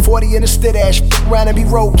road game. 40 in the stick ash, round and be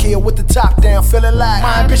roadkill with the top down, feeling like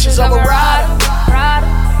my ambitions of a rider.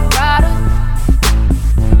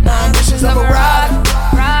 My ambitions of a rider.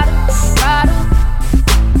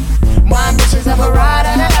 My ambitions of a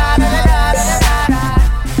rider.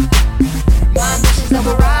 My ambitions of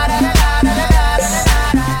a rider.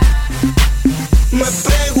 Me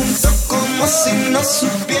pregunto como si no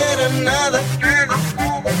supiera nada,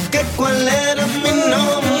 que cuál era mi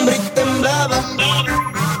nombre y temblaba.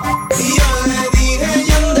 Y yo le dije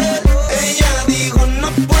Yandel, ella dijo no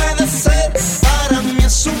puede ser, para mí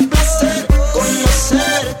es un placer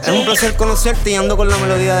conocer. Es un placer conocerte y ando con la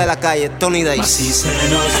melodía de la calle, Tony Dice. Así se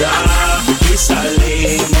nos da y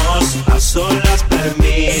salimos a solas,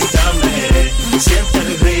 permítame. Siente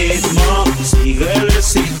el ritmo, sigue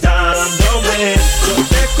recitándome. Yo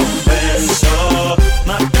te convenzo,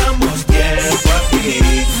 matamos tiempo aquí.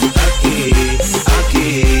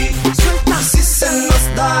 Suelta si se nos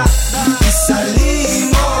da y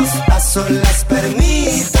salimos a solas,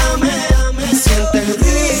 permítame. Siente el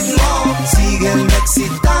ritmo, sigue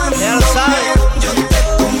excitándome. Yo te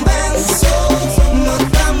convenzo,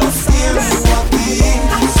 matamos tiempo aquí.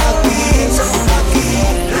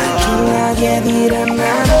 Aquí nadie dirá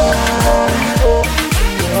nada.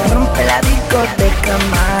 Rompe la discoteca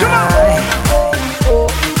más.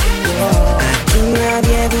 Aquí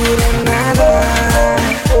nadie dirá nada.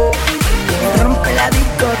 Rompe la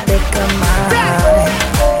discoteca más.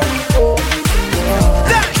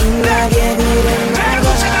 Aquí nadie dirá nada.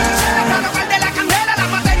 De la candela, la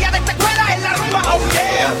materia de esta escuela es la rumba. Oh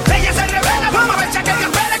yeah. Ella se revela, vamos a ver si aquella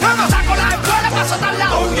pele. Cuando saco la escuela para soltarla.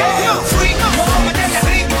 Oh yeah. Free, vamos a meterle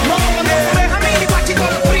ritmo. Benjamín y Guachito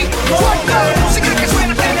los free. Fuerte, música que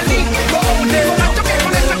suena en el link. Tengo macho que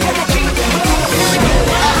conecta como King.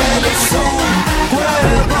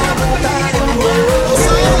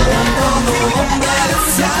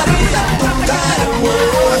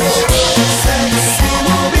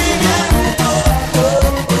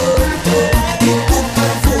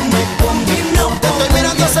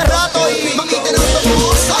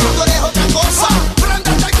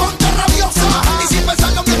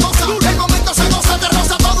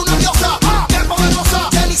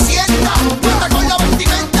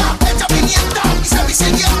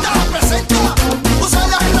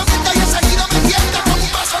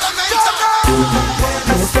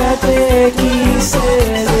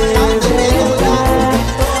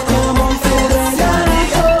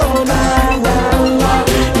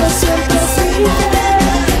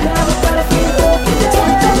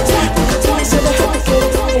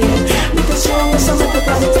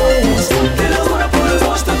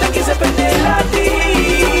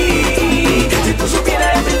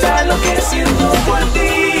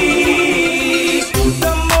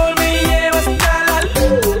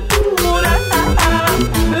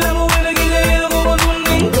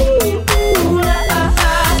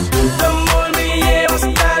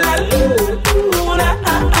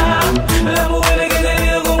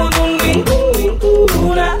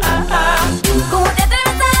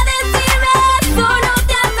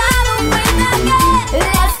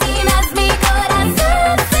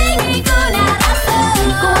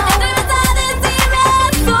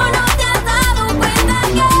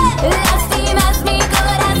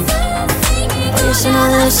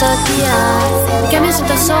 Que me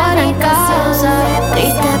siento sola en casa,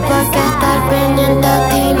 triste porque estar pendiente a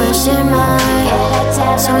ti no es mal.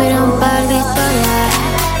 Subir un par de historias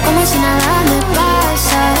como si nada me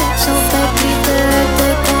pasa. Súper triste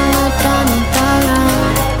verte con otra en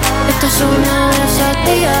Instagram. Esto es una de esos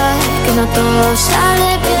días que no todo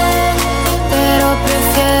sale bien, pero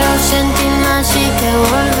prefiero sentirme así que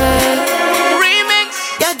volver. Remix.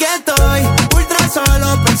 Y aquí estoy, ultra solo,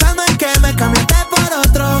 pensando en que me cambiaste por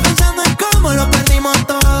otro, pensando en cómo lo perdimos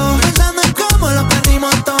todo, pensando en cómo lo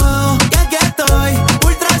perdimos todo. Y aquí estoy,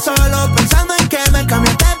 ultra solo, pensando en que me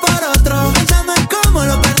cambiaste por otro, pensando en cómo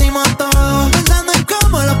lo perdimos todo, pensando en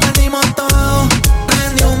cómo lo perdimos todo.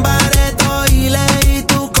 Prendí un bareto y leí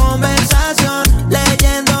tu conversación,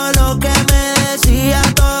 leyendo lo que me decía,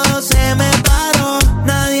 todo se me paró.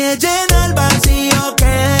 Nadie llena el vacío que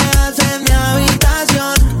dejas en mi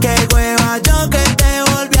habitación. Qué hueva yo que te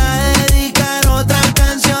volví a dedicar otra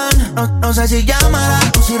canción. No sé si llamará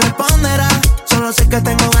o si responderá, solo sé que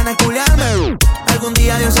tengo ganas de culiarme. Algún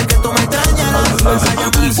día yo sé que tú me extrañarás.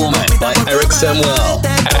 Open format by Erick Sammuel.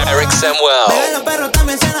 Erick Sammuel. Bebé, los perros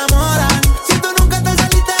también se enamoran. Si tú nunca te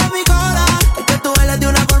saliste de mi cola, es que tú bailas de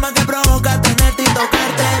una forma que provoca tenerte y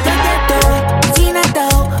tocarte.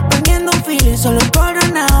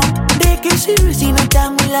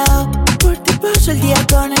 paso el día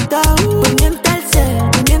conectado. Pendiente al cel,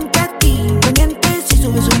 pendiente a ti, pendiente si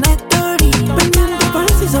subes una story, pendiente por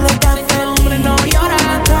si solo estás feliz. Hombre, no llora,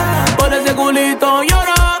 por ese culito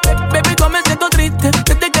lloro. Baby, yo me siento triste.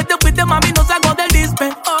 Desde que te fuiste, mami, no salgo del dispe.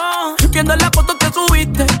 Oh, viendo las fotos que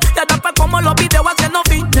subiste, te atrapa como los videos haciendo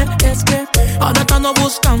fitness. Es que ahora estando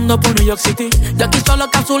buscando por New York City, y aquí solo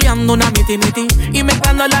cazuleando una miti-miti, y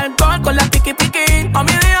mezclando el alcohol con la piqui-piqui. A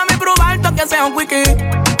mí déjame probarte aunque sea un quickie.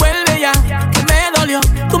 Vuelve ya, que me dolió.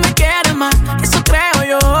 Tú me quieres más, eso creo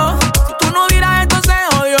yo. Si tú no hubieras esto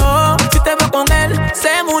se jodió. Si te veo con él,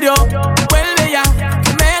 se murió. Vuelve ya,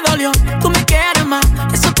 que me dolió. Tú me quieres más,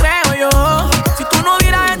 eso creo yo. Si tú no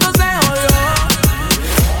hubieras esto se jodió.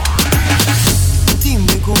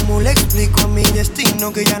 Dime cómo le explico a mi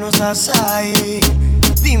destino que ya no estás ahí.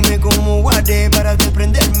 Dime cómo guardé para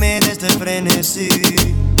desprenderme de este frenesí.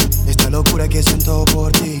 Esta locura que siento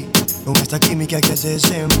por ti, con esta química que haces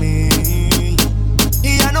en mí.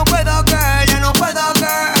 Y ya no puedo caer, ya no puedo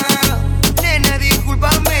caer. Nena,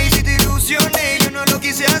 discúlpame si te ilusioné, yo no lo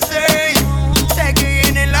quise hacer. Sé que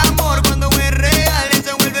en el amor cuando es real,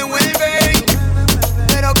 se vuelve.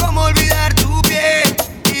 Pero cómo olvidar tu piel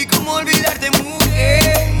y cómo olvidarte,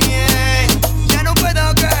 mujer. Ya no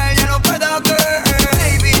puedo caer, ya no puedo caer.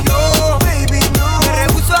 Baby, no, me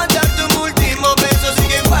rehuso a darte un último beso, así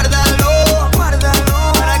que guárdalo.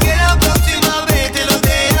 Para que la próxima vez te lo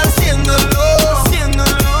dé haciéndolo.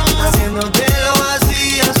 Haciéndotelo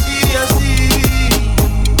así.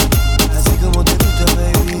 Así como te gusta,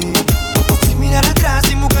 baby. Sin mirar atrás,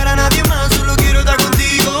 sin buscar a nadie más, solo quiero estar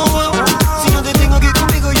contigo. Si no te tengo aquí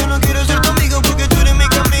conmigo, yo no quiero ser tu amigo, porque tú eres mi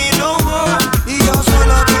camino. Y yo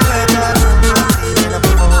solo quiero estar junto a ti, nena,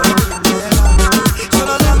 por favor,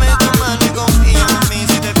 solo dame tu mano y confía en mí.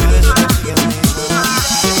 Si te pierdes, solo sigue a mí.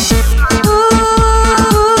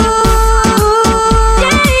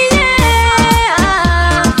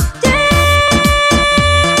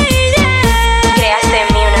 Creaste en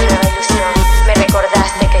mí una nueva ilusión. Me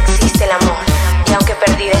recordaste que existe el amor. Y aunque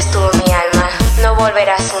perdida estuvo mi alma, no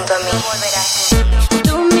volverás junto a mí.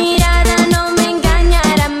 Tu mirada no me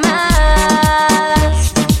engañará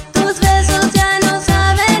más. Tus besos ya no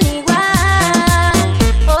saben igual.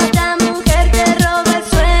 Otra mujer te roba el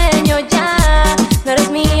sueño ya. No eres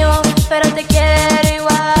mío, pero te quiero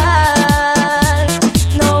igual.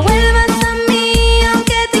 No vuelvas a mí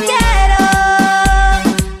aunque te quiero.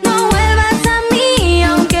 No vuelvas a mí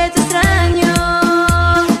aunque te extraño.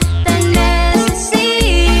 Te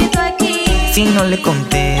necesito aquí. Si no le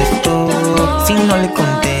contesto, si no le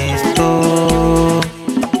contesto,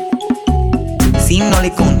 si no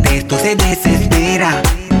le contesto se desespera.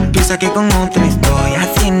 Piensa que con otro estoy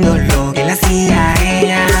haciendo lo que le hacía a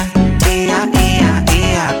ella.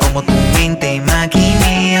 Como tu mente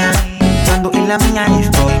maquinea. Cuando en la mía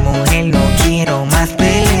estoy, mujer, no quiero más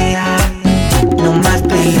pelea. No más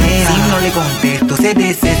pelea. Si no le contesto se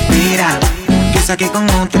desespera. Piensa que con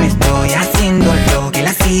otro estoy haciendo lo que le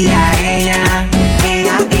hacía a ella.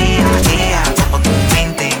 Como tu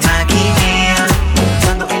mente maquinea.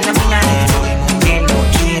 Cuando en la mía estoy, mujer, no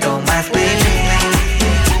quiero más pelea.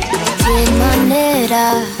 De manera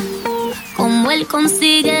como él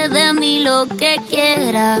consigue de mí lo que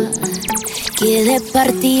quiera, que de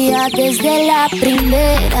partida desde la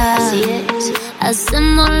primera.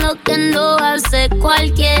 Hacemos lo que no hace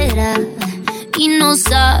cualquiera y no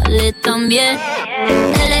sale tan bien.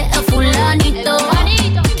 Él es el fulanito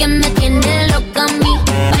que me tiene loca a mí,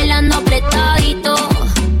 bailando apretadito.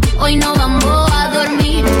 Hoy no vamos a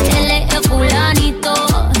dormir. Él es el fulanito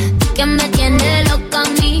que me tiene loca a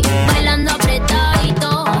mí, bailando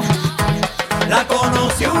apretadito. La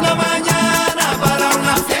conocí una mañana para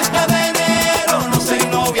una fiesta de enero. Nos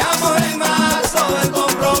ennoviamos en marzo, el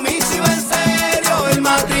compromiso iba en serio. El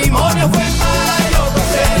matrimonio fue en mayo, con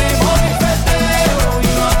ceremonia y festejo. Y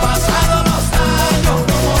no han pasado los años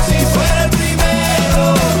como si fuera el primero.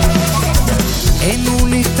 En un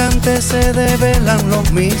instante se develan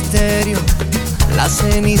los misterios. La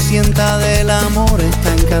cenicienta del amor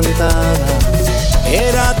está encantada.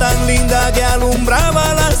 Era tan linda que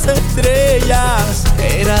alumbraba las estrellas.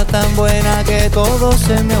 Era tan buena que todo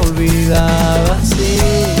se me olvidaba así.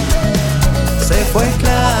 Se fue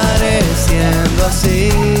esclareciendo así.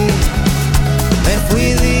 Me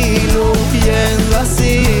fui diluyendo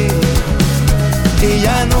así. Y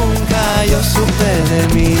ya nunca yo supe de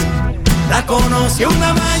mí. La conocí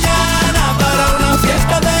una mañana para una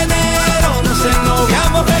fiesta de enero. Nos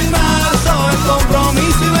ennoviamos en marzo, el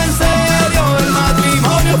compromiso iba en serio. El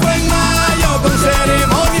matrimonio fue en mayo, con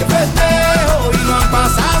ceremonia y festejo. Y no han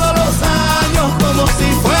pasado los años como si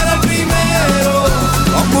fuera el primero.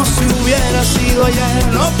 Como si hubiera sido ayer,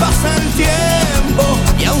 no pasa el tiempo.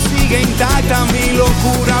 sigue intacta mi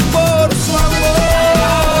locura por su amor,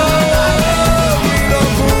 mi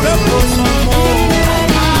locura por su amor.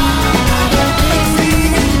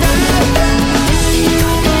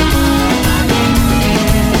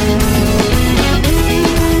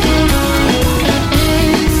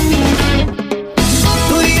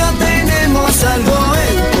 Tú y yo tenemos algo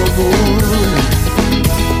en común.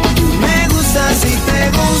 Tú me gustas y te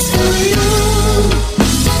gusto yo.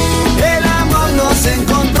 El amor nos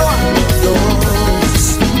encontró a los dos.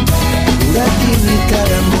 Pura química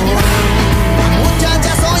de amor. Las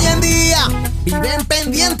muchachas hoy en día viven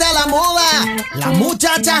pendiente a la moda. Las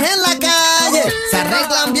muchachas en la calle se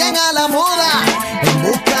arreglan bien a la moda, en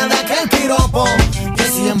busca de aquel piropo que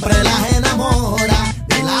siempre las enamora.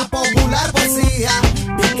 De la popular poesía,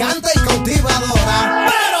 picante y cautivadora.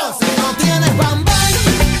 Pero si no tienes bam bam,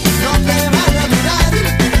 no te van a mirar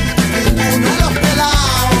ninguno de los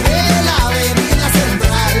pelados de la avenida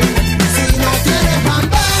central. Si no tienes bam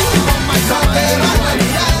bam, no te van a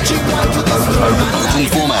mirar. Open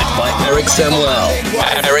format by Erick Sammuel.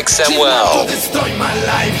 Erick Sammuel.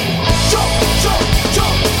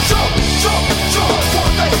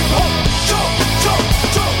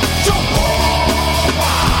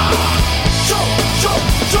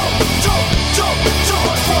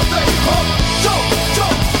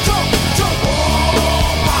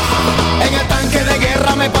 En el tanque de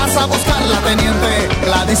guerra me pasa a buscar la teniente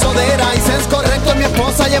Gladys Sodera, y se es correcto en mi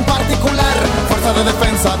esposa y en particular Fuerza de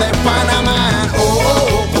Defensa de Panamá.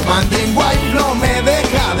 Commanding Wife no me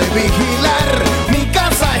deja de vigilar. Mi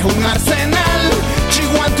casa es un arsenal. She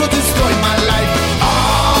want to destroy my life.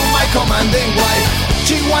 Oh, my commanding wife.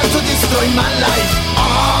 She want to destroy my life.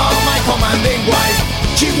 Oh, my commanding wife.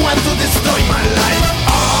 She want to destroy my life.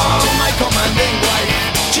 Oh, my commanding wife.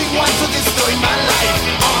 She want to destroy my life.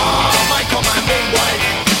 Oh, my commanding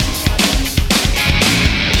wife.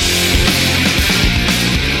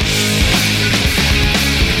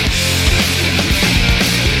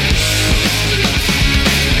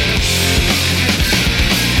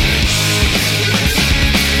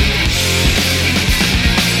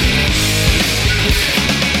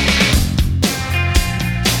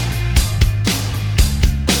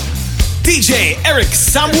 DJ Erick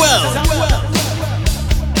Sammuel.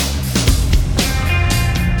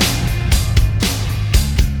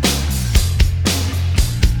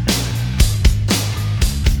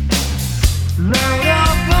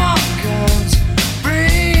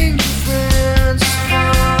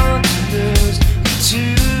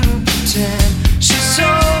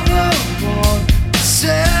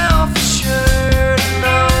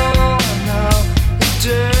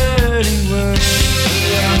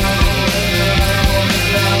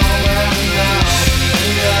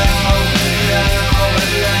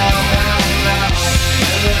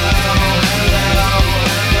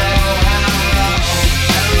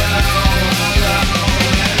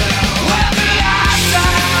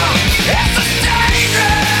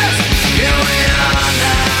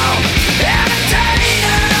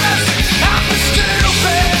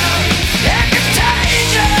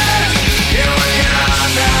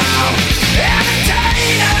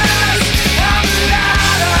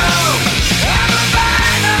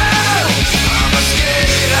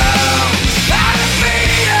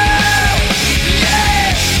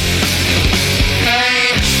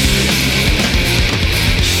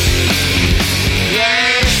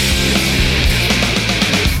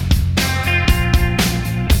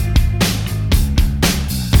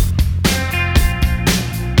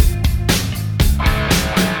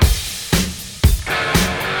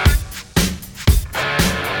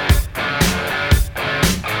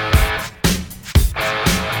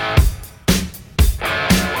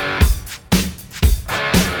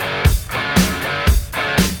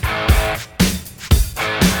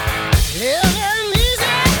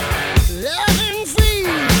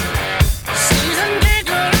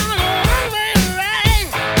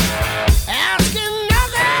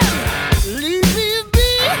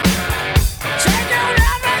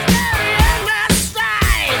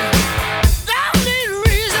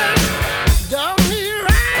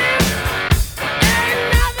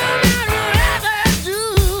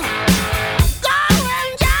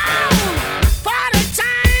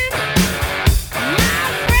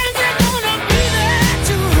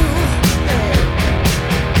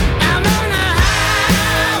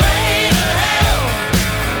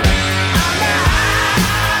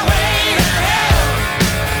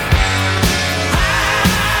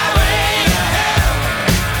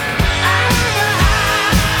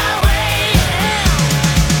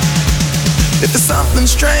 If there's something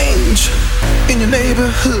strange in your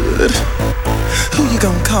neighborhood, who you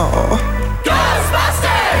gonna call?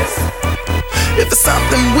 Ghostbusters! If there's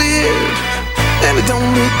something weird and it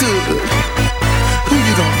don't look good, who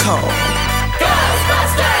you gonna call?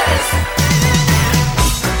 Ghostbusters!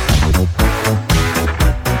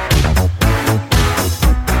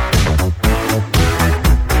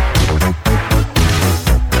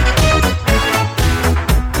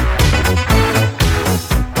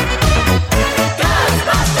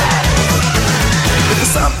 If there's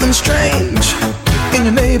something strange in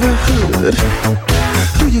your neighborhood,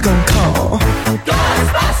 who you gonna call?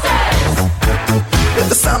 Ghostbusters! If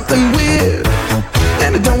there's something weird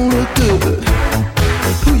and it don't look good,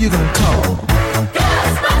 who you gonna call?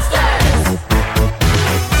 Ghostbusters!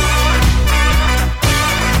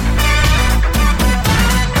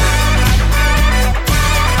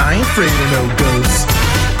 I ain't afraid of no ghosts.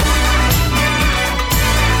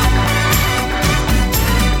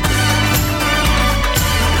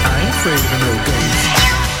 I ain't afraid of no ghosts.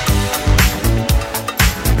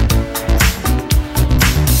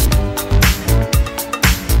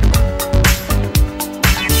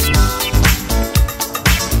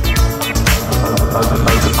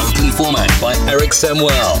 Open format by Erick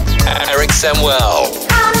Sammuel. Erick Sammuel.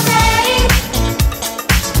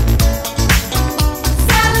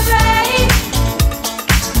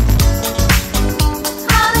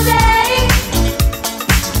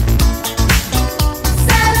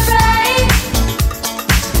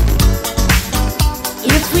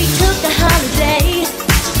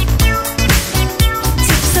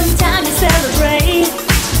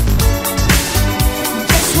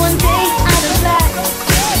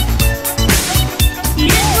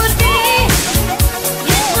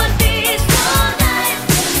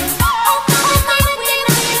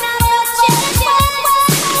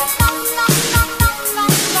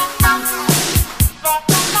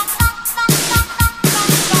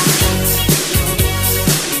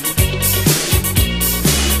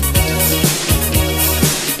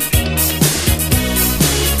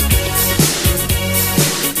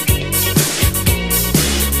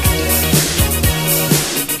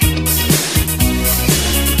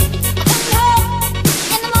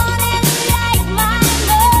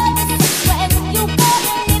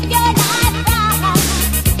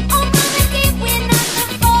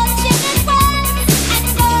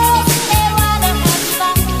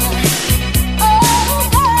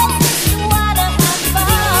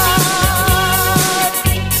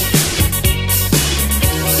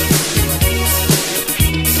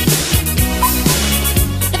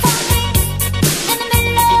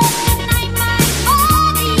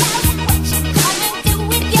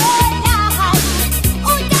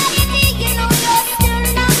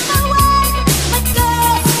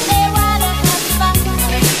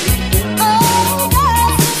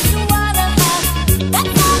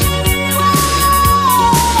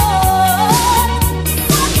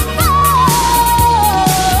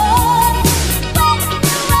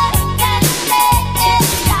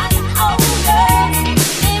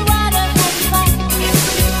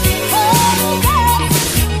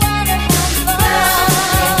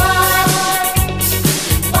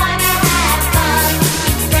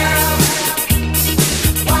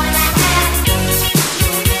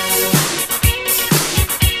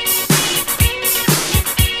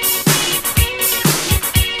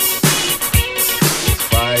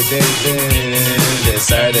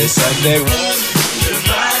 Saturday, Sunday.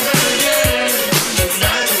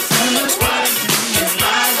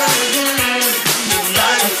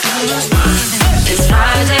 It's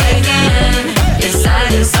Friday again. It's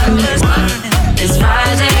Saturday, Sunday. It's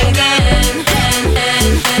Friday again.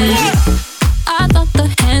 I thought the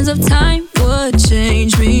hands of time would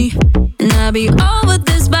change me, and I'd be over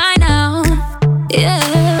this by now.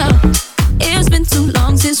 Yeah, it's been too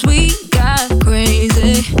long since we got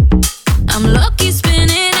crazy. I'm lucky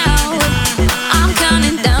spinning out. I'm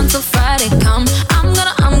counting down till Friday come. I'm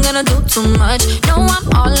gonna do too much. No, I'm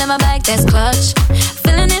all in my bag, that's clutch.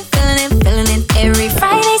 Feeling it, feeling it, feeling it. Every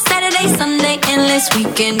Friday, Saturday, Sunday, endless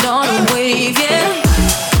weekend on a wave, yeah.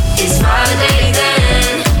 It's Friday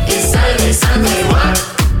then. It's Saturday, Sunday, what?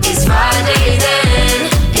 It's Friday then.